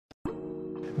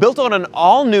Built on an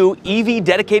all-new EV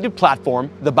dedicated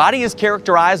platform, the body is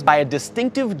characterized by a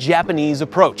distinctive Japanese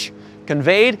approach,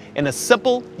 conveyed in a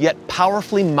simple yet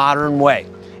powerfully modern way.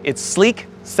 It's sleek,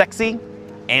 sexy,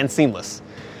 and seamless.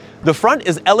 The front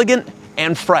is elegant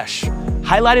and fresh,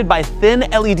 highlighted by thin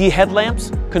LED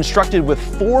headlamps constructed with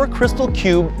 4 crystal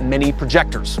cube mini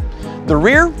projectors. The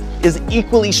rear is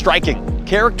equally striking,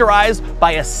 characterized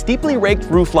by a steeply raked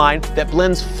roofline that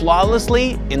blends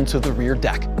flawlessly into the rear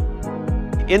deck.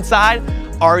 Inside,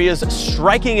 Ariya's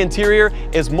striking interior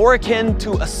is more akin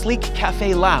to a sleek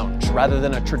cafe lounge rather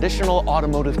than a traditional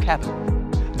automotive cabin.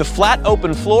 The flat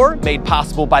open floor, made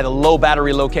possible by the low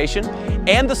battery location,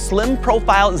 and the slim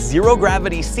profile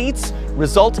zero-gravity seats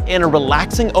result in a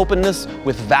relaxing openness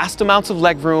with vast amounts of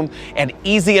legroom and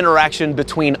easy interaction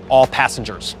between all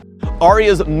passengers.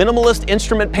 Ariya's minimalist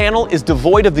instrument panel is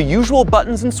devoid of the usual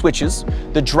buttons and switches.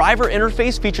 The driver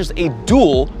interface features a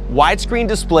dual widescreen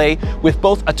display with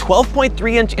both a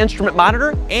 12.3-inch instrument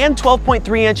monitor and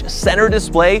 12.3-inch center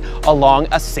display along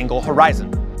a single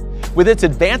horizon. With its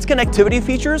advanced connectivity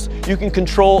features, you can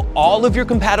control all of your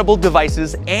compatible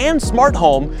devices and smart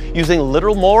home using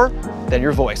little more than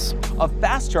your voice. Of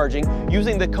fast charging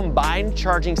using the Combined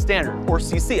Charging Standard, or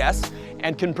CCS,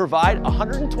 and can provide a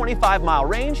 125-mile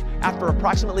range after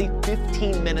approximately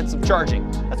 15 minutes of charging.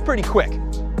 That's pretty quick.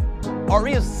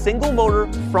 Ariya's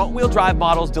single-motor front-wheel drive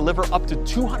models deliver up to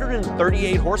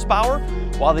 238 horsepower,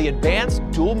 while the advanced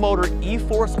dual-motor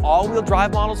e-Force all-wheel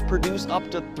drive models produce up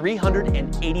to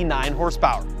 389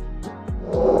 horsepower.